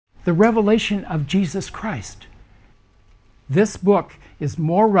the revelation of Jesus Christ. This book is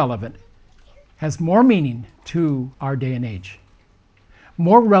more relevant, has more meaning to our day and age,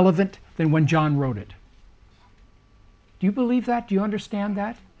 more relevant than when John wrote it. Do you believe that? Do you understand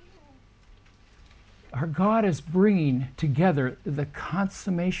that? Our God is bringing together the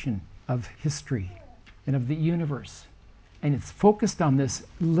consummation of history and of the universe. And it's focused on this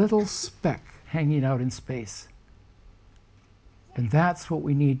little speck hanging out in space. And that's what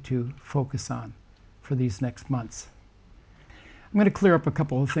we need to focus on for these next months. I'm going to clear up a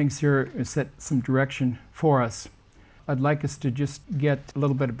couple of things here and set some direction for us. I'd like us to just get a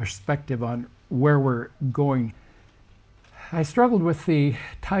little bit of perspective on where we're going. I struggled with the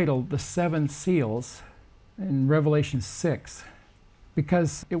title, The Seven Seals, in Revelation 6,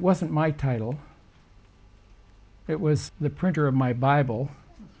 because it wasn't my title. It was the printer of my Bible,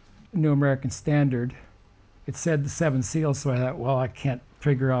 New American Standard. It said the seven seals, so I thought, well, I can't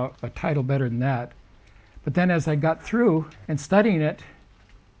figure out a title better than that. But then as I got through and studying it,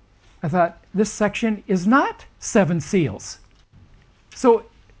 I thought, this section is not seven seals. So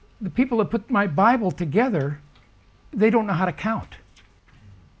the people that put my Bible together, they don't know how to count.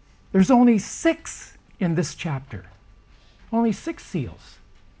 There's only 6 in this chapter. Only 6 seals.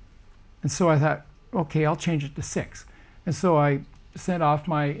 And so I thought, okay, I'll change it to 6. And so I sent off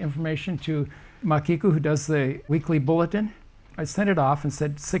my information to Makiko, who does the weekly bulletin. I sent it off and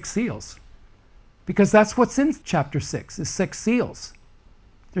said 6 seals. Because that's what's in chapter 6, is 6 seals.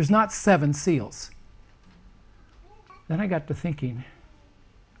 There's not 7 seals. Then I got to thinking,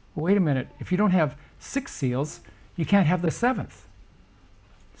 well, wait a minute, if you don't have 6 seals, you can't have the 7th.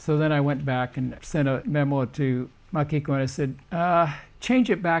 So then I went back and sent a memo to Makiko and I said,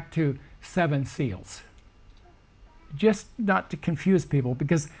 change it back to 7 seals. Just not to confuse people,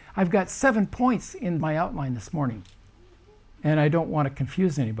 because I've got 7 points in my outline this morning, and I don't want to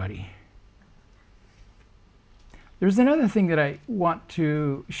confuse anybody. There's another thing that I want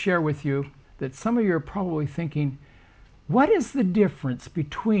to share with you that some of you are probably thinking, what is the difference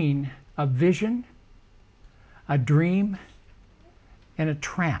between a vision, a dream, and a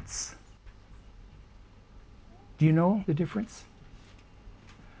trance? Do you know the difference?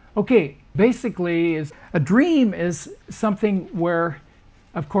 Okay, basically, is a dream is something where,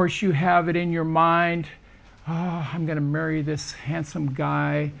 of course, you have it in your mind, oh, I'm going to marry this handsome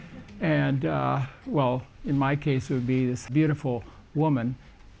guy, and, well, in my case, it would be this beautiful woman.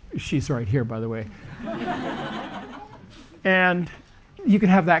 She's right here, by the way. And you can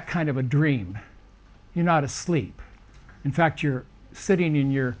have that kind of a dream. You're not asleep. In fact, you're sitting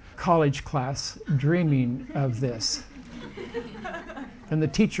in your college class dreaming of this. And the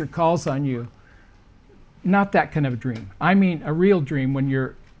teacher calls on you. Not that kind of a dream. I mean a real dream when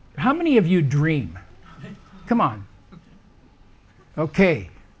you're... How many of you dream? Come on. Okay.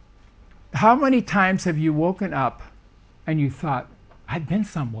 How many times have you woken up and you thought, I've been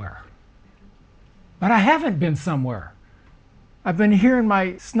somewhere? But I haven't been somewhere. I've been here in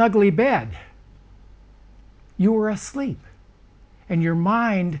my snuggly bed. You were asleep. And your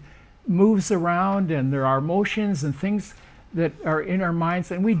mind moves around, and there are emotions and things that are in our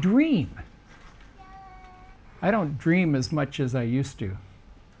minds, and we dream. I don't dream as much as I used to.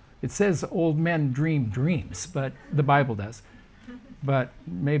 It says old men dream dreams, but the Bible does. But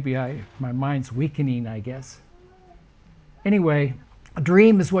maybe my mind's weakening, I guess. Anyway, a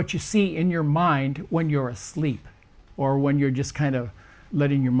dream is what you see in your mind when you're asleep, or when you're just kind of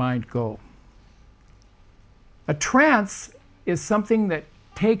letting your mind go. A trance is something that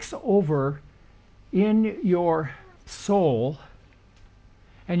takes over in your soul,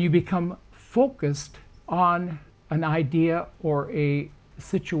 and you become focused on an idea or a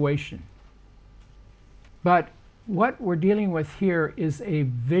situation. But what we're dealing with here is a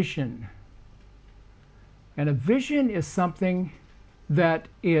vision. And a vision is something that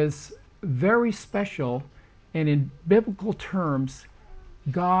is very special, and in biblical terms,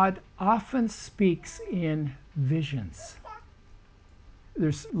 God often speaks in visions.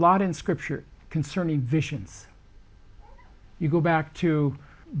 There's a lot in Scripture concerning visions. You go back to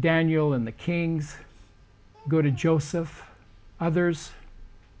Daniel and the kings, go to Joseph, others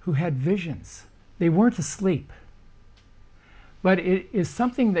who had visions. They weren't asleep. But it is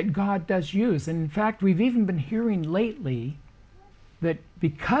something that God does use. And in fact, we've even been hearing lately that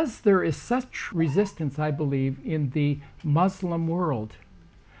because there is such resistance, I believe, in the Muslim world,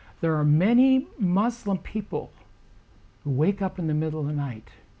 there are many Muslim people who wake up in the middle of the night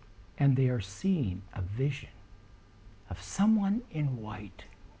and they are seeing a vision of someone in white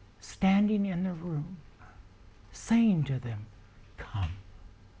standing in the room saying to them, "Come."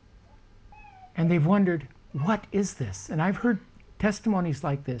 And they've wondered, what is this? And I've heard testimonies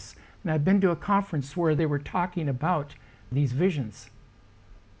like this. And I've been to a conference where they were talking about these visions.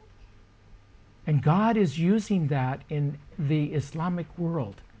 And God is using that in the Islamic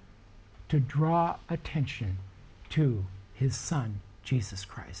world to draw attention to his Son, Jesus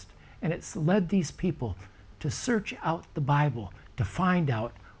Christ. And it's led these people to search out the Bible to find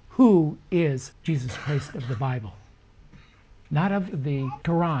out who is Jesus Christ of the Bible. Not of the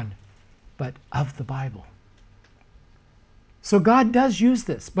Quran, but of the Bible. So God does use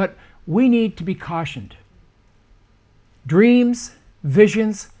this, but we need to be cautioned. Dreams,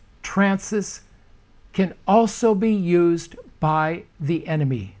 visions, trances can also be used by the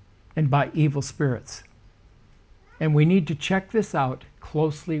enemy and by evil spirits. And we need to check this out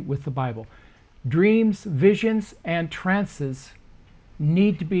closely with the Bible. Dreams, visions, and trances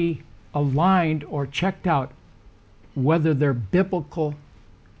need to be aligned or checked out whether they're biblical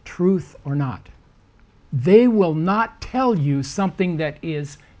truth or not. They will not tell you something that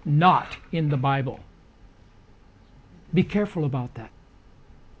is not in the Bible. Be careful about that.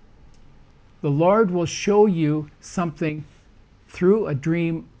 The Lord will show you something through a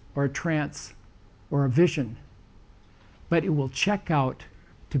dream or a trance or a vision, but it will check out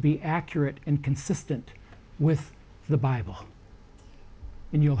to be accurate and consistent with the Bible.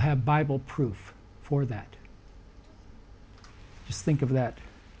 And you'll have Bible proof for that. Just think of that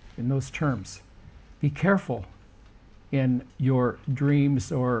in those terms. Be careful in your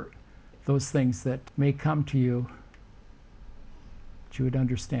dreams or those things that may come to you, that you would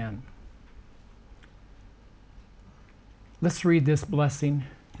understand. Let's read this blessing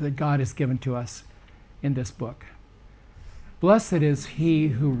that God has given to us in this book. Blessed is he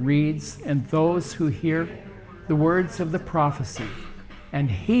who reads and those who hear the words of the prophecy and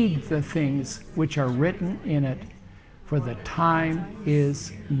heed the things which are written in it, for the time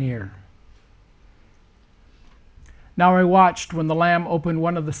is near. Now I watched when the Lamb opened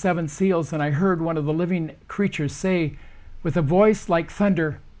one of the 7 seals, and I heard one of the living creatures say with a voice like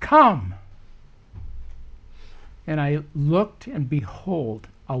thunder, "Come!" And I looked, and behold,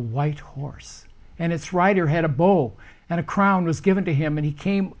 a white horse, and its rider had a bow, and a crown was given to him, and he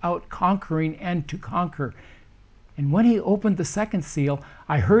came out conquering and to conquer. And when he opened the 2nd seal,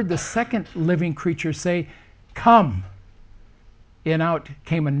 I heard the 2nd living creature say, "Come!" And out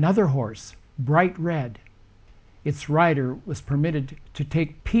came another horse, bright red. Its rider was permitted to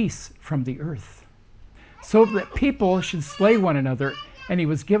take peace from the earth, so that people should slay one another, and he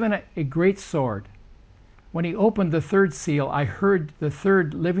was given a great sword. When he opened the 3rd seal, I heard the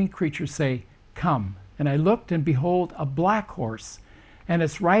 3rd living creature say, "Come." And I looked, and behold, a black horse, and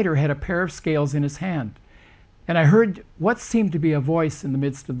its rider had a pair of scales in his hand. And I heard what seemed to be a voice in the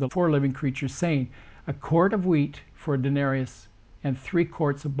midst of the 4 living creatures saying, "A quart of wheat for a denarius, and 3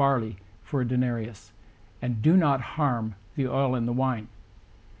 quarts of barley for a denarius, and do not harm the oil and the wine."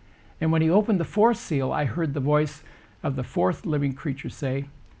 And when he opened the 4th seal, I heard the voice of the 4th living creature say,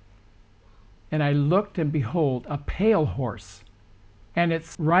 and I looked, and behold, a pale horse, and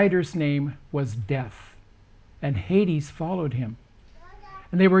its rider's name was Death, and Hades followed him.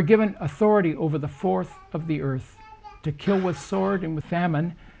 And they were given authority over the 4th of the earth, to kill with sword and with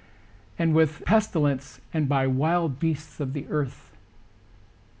famine, and with pestilence, and by wild beasts of the earth.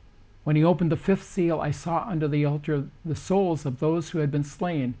 When he opened the 5th seal, I saw under the altar the souls of those who had been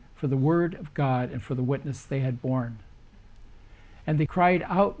slain for the word of God and for the witness they had borne. And they cried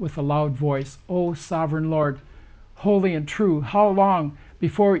out with a loud voice, "O sovereign Lord, holy and true, how long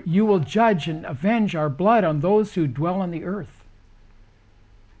before you will judge and avenge our blood on those who dwell on the earth?"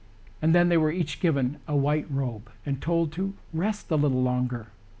 And then they were each given a white robe and told to rest a little longer,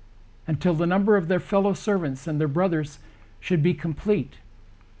 until the number of their fellow servants and their brothers should be complete,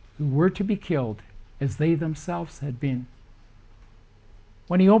 who were to be killed as they themselves had been.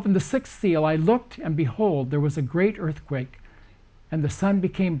 When he opened the 6th seal, I looked, and behold, there was a great earthquake, and the sun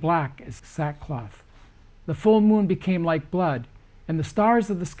became black as sackcloth. The full moon became like blood, and the stars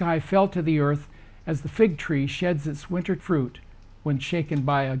of the sky fell to the earth as the fig tree sheds its winter fruit when shaken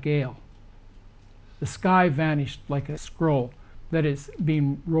by a gale. The sky vanished like a scroll that is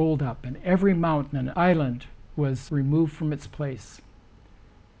being rolled up, and every mountain and island was removed from its place.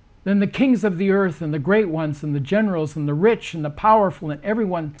 Then the kings of the earth and the great ones and the generals and the rich and the powerful and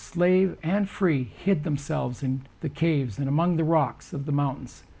everyone, slave and free, hid themselves in the caves and among the rocks of the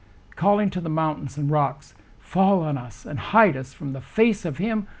mountains, calling to the mountains and rocks, "Fall on us and hide us from the face of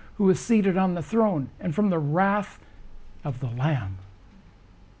him who is seated on the throne and from the wrath of the Lamb.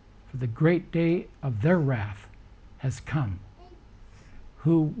 For the great day of their wrath has come.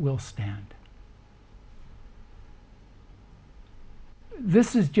 Who will stand?"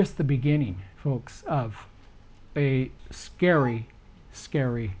 This is just the beginning, folks, of a scary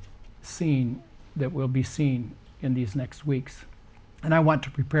scary scene that will be seen in these next weeks. And I want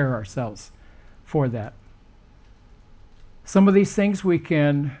to prepare ourselves for that. Some of these things we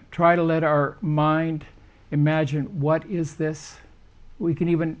can try to let our mind imagine, what is this? We can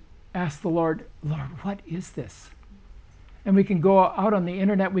even ask the Lord, Lord, what is this? And we can go out on the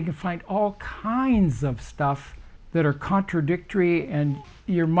internet, we can find all kinds of stuff that are contradictory, and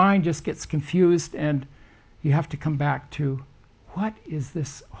your mind just gets confused, and you have to come back to, what is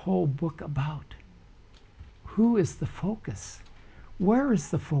this whole book about? Who is the focus? Where is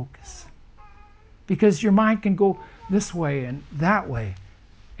the focus? Because your mind can go this way and that way.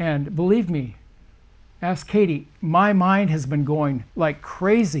 And believe me, ask Katie, my mind has been going like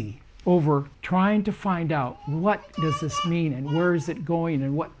crazy over trying to find out, what does this mean and where is it going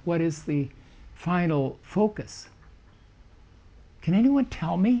and what is the final focus? Can anyone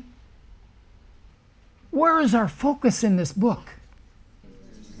tell me? Where is our focus in this book?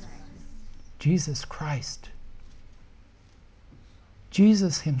 Jesus Christ.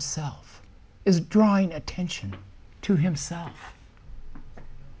 Jesus himself is drawing attention to himself.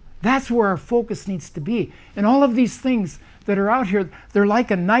 That's where our focus needs to be. And all of these things that are out here, they're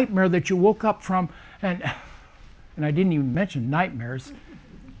like a nightmare that you woke up from, and I didn't even mention nightmares,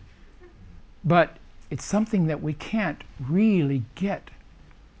 but it's something that we can't really get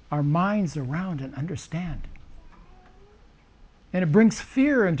our minds around and understand. And it brings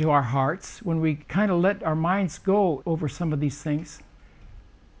fear into our hearts when we kind of let our minds go over some of these things.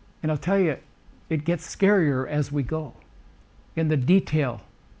 And I'll tell you, it gets scarier as we go in the detail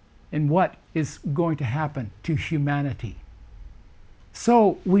in what is going to happen to humanity.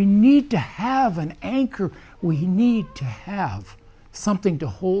 So we need to have an anchor. We need to have something to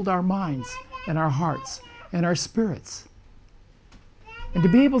hold our minds and our hearts and our spirits, and to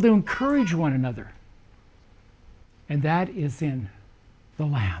be able to encourage one another. And that is in the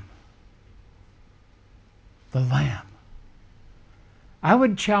Lamb. The Lamb. I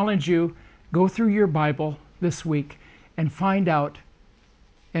would challenge you, go through your Bible this week and find out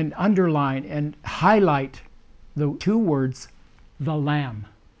and underline and highlight the two words, the Lamb.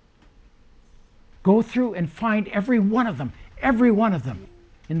 Go through and find every one of them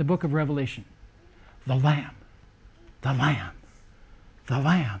in the book of Revelation. The Lamb, the Lamb, the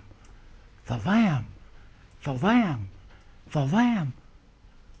Lamb, the Lamb, the Lamb, the Lamb.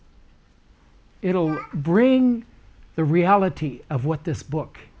 It'll bring the reality of what this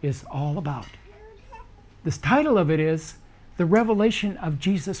book is all about. This title of it is The Revelation of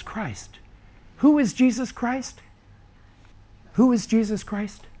Jesus Christ. Who is Jesus Christ? Who is Jesus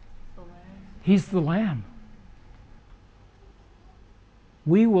Christ? The Lamb. He's the Lamb.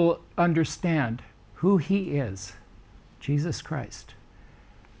 We will understand who he is, Jesus Christ,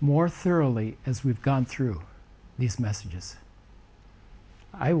 more thoroughly as we've gone through these messages.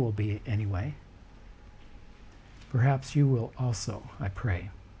 I will be anyway. Perhaps you will also, I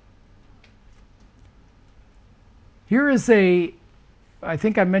pray. Here is I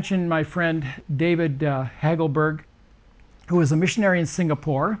think I mentioned my friend David Hagelberg, who is a missionary in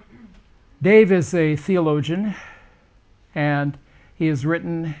Singapore. Dave is a theologian, and he has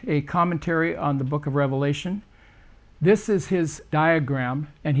written a commentary on the book of Revelation. This is his diagram,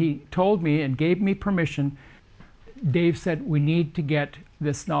 and he told me and gave me permission. Dave said we need to get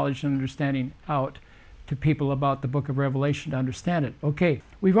this knowledge and understanding out to people about the book of Revelation to understand it. Okay,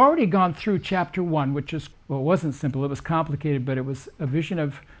 we've already gone through chapter 1, which is, well, it wasn't simple, it was complicated, but it was a vision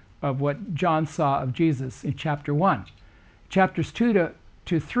of what John saw of Jesus in chapter 1. Chapters 2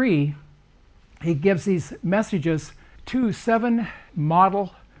 to 3, he gives these messages to 7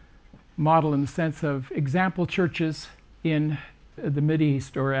 model in the sense of example churches in the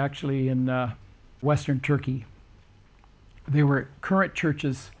Mideast, or actually in Western Turkey. They were current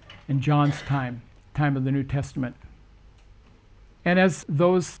churches in John's time of the New Testament. And as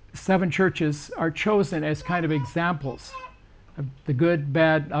those 7 churches are chosen as kind of examples of the good,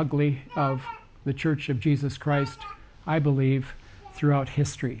 bad, ugly of the Church of Jesus Christ, I believe, throughout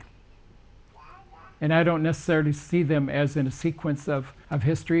history. And I don't necessarily see them as in a sequence of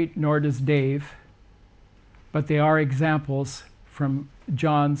history, nor does Dave, but they are examples from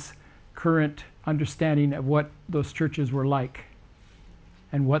John's current understanding of what those churches were like,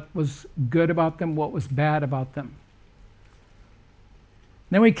 and what was good about them, what was bad about them.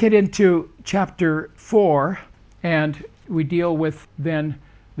 Then we get into chapter 4, and we deal with then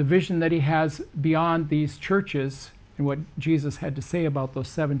the vision that he has beyond these churches and what Jesus had to say about those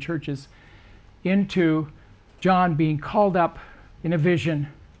 7 churches, into John being called up in a vision,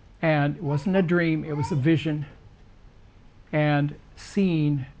 and it wasn't a dream, it was a vision, and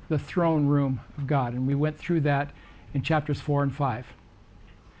seeing the throne room of God. And we went through that in chapters 4 and 5.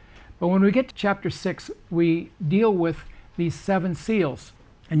 But when we get to chapter 6, we deal with these 7 seals.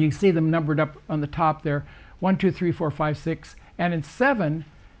 And you see them numbered up on the top there, 1, 2, 3, 4, 5, 6. And in 7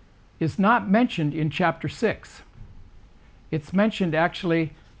 is not mentioned in chapter 6. It's mentioned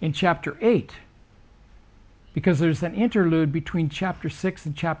actually in chapter 8, because there's an interlude between chapter 6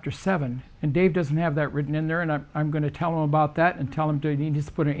 and chapter 7. And Dave doesn't have that written in there, and I'm going to tell him about that and tell him he needs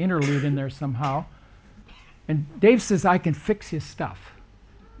to put an interlude in there somehow. And Dave says, I can fix his stuff.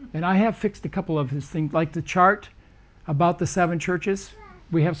 And I have fixed a couple of his things, like the chart about the 7 churches.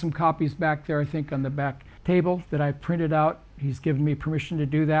 We have some copies back there, I think, on the back table that I printed out. He's given me permission to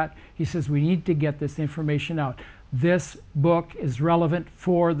do that. He says we need to get this information out. This book is relevant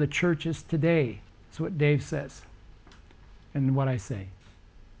for the churches today. That's what Dave says and what I say.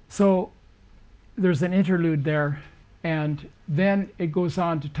 So there's an interlude there, and then it goes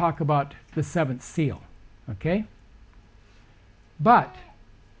on to talk about the 7th seal. Okay? But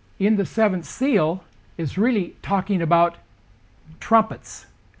in the 7th seal is really talking about trumpets.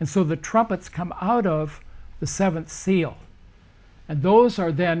 And so the trumpets come out of the 7th seal. And those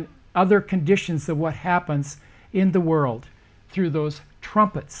are then other conditions of what happens in the world through those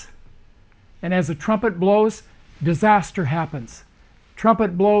trumpets. And as a trumpet blows, disaster happens.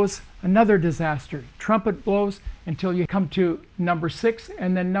 Trumpet blows, another disaster. Trumpet blows until you come to number 6,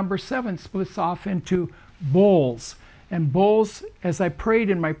 and then number 7 splits off into bowls. And bowls, as I prayed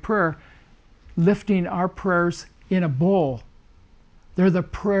in my prayer, lifting our prayers in a bowl, they're the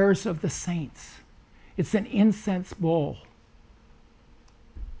prayers of the saints. It's an incense bowl.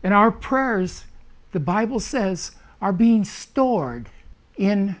 And our prayers, the Bible says, are being stored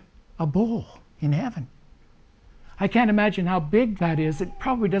in a bowl in heaven. I can't imagine how big that is. It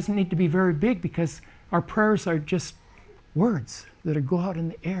probably doesn't need to be very big, because our prayers are just words that go out in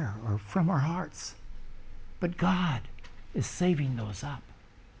the air or from our hearts. But God is saving those up,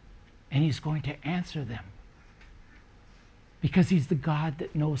 and He's going to answer them, because He's the God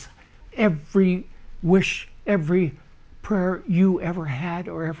that knows every wish, every prayer you ever had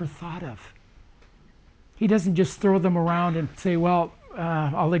or ever thought of. He doesn't just throw them around and say, well,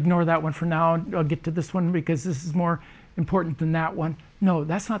 I'll ignore that one for now, and I'll get to this one because this is more important than that one. No,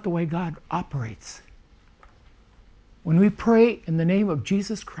 that's not the way God operates. When we pray in the name of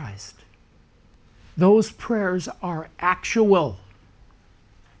Jesus Christ, those prayers are actual.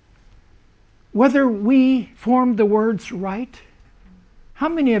 Whether we form the words right, how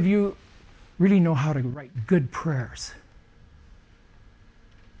many of you really know how to write good prayers?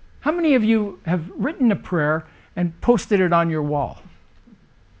 How many of you have written a prayer and posted it on your wall?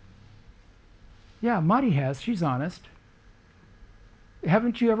 Yeah, Marty has. She's honest.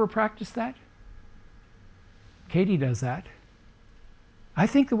 Haven't you ever practiced that? Katie does that. I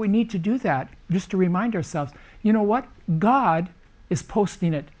think that we need to do that just to remind ourselves, you know what? God is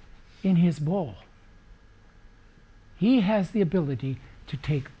posting it in His bowl. He has the ability to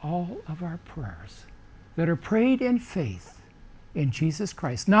take all of our prayers that are prayed in faith in Jesus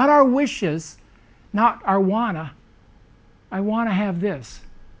Christ. Not our wishes, not our wanna. I want to have this.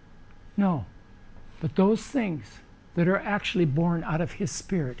 No. But those things that are actually born out of His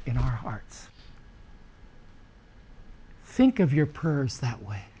Spirit in our hearts. Think of your prayers that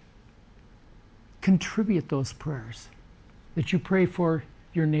way. Contribute those prayers that you pray for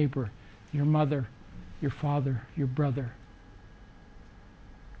your neighbor, your mother, your father, your brother.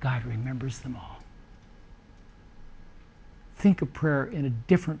 God remembers them all. Think of prayer in a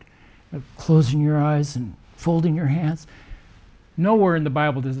different, closing your eyes and folding your hands. Nowhere in the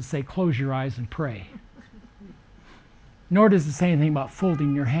Bible does it say close your eyes and pray. Nor does it say anything about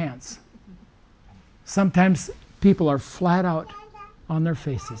folding your hands. Sometimes people are flat out on their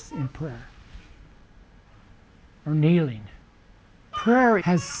faces in prayer or kneeling. Prayer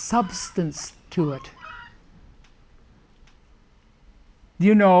has substance to it. Do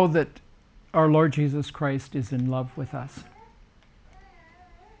you know that our Lord Jesus Christ is in love with us?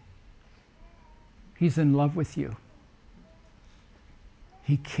 He's in love with you.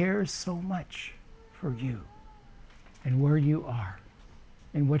 He cares so much for you and where you are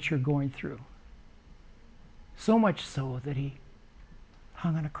and what you're going through. So much so that He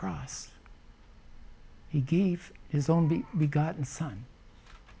hung on a cross. He gave His only begotten Son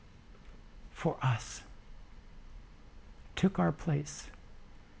for us. Took our place.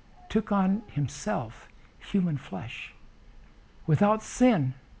 Took on Himself human flesh without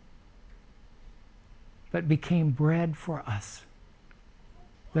sin, but became bread for us,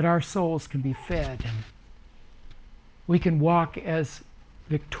 that our souls can be fed and we can walk as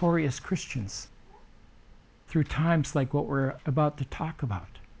victorious Christians through times like what we're about to talk about.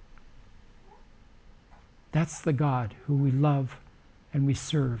 That's the God who we love and we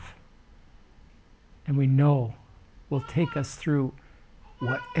serve. and we know will take us through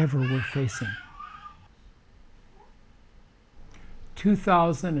whatever we're facing.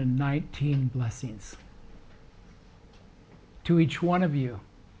 2019 blessings. To each one of you.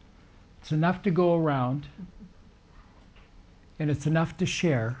 It's enough to go around, and it's enough to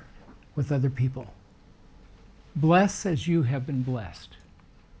share with other people. Bless as you have been blessed.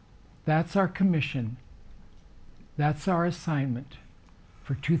 That's our commission. That's our assignment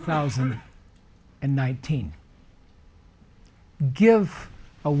for 2019. Give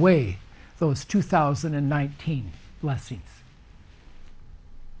away those 2019 blessings.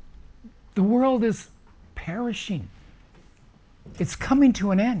 The world is perishing. It's coming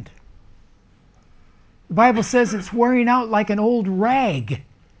to an end. The Bible says it's wearing out like an old rag,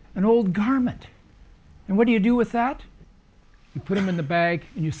 an old garment. And what do you do with that? You put them in the bag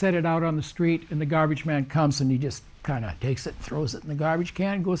and you set it out on the street, and the garbage man comes and he just kind of takes it, throws it in the garbage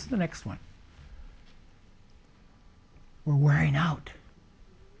can, and goes to the next one. We're wearing out.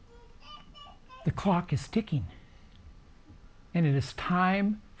 The clock is ticking. And it is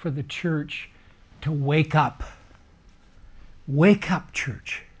time for the church to wake up. Wake up,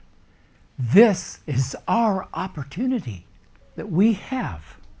 church. This is our opportunity that we have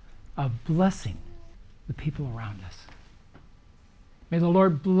of blessing the people around us. May the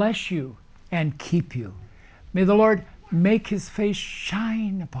Lord bless you and keep you. May the Lord make his face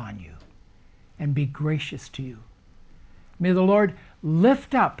shine upon you and be gracious to you. May the Lord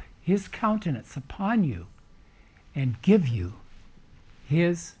lift up his countenance upon you and give you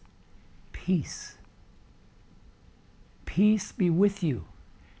his peace. Peace be with you.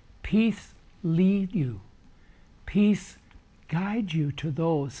 Peace lead you. Peace guide you to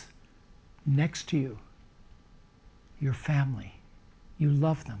those next to you, your family. You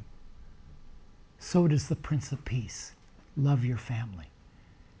love them. So does the Prince of Peace. Love your family.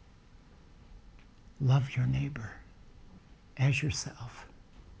 Love your neighbor as yourself.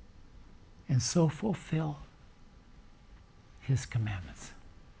 And so fulfill his commandments.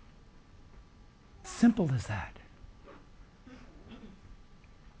 Simple as that.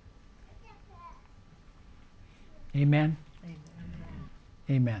 Amen? Amen.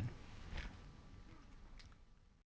 Amen.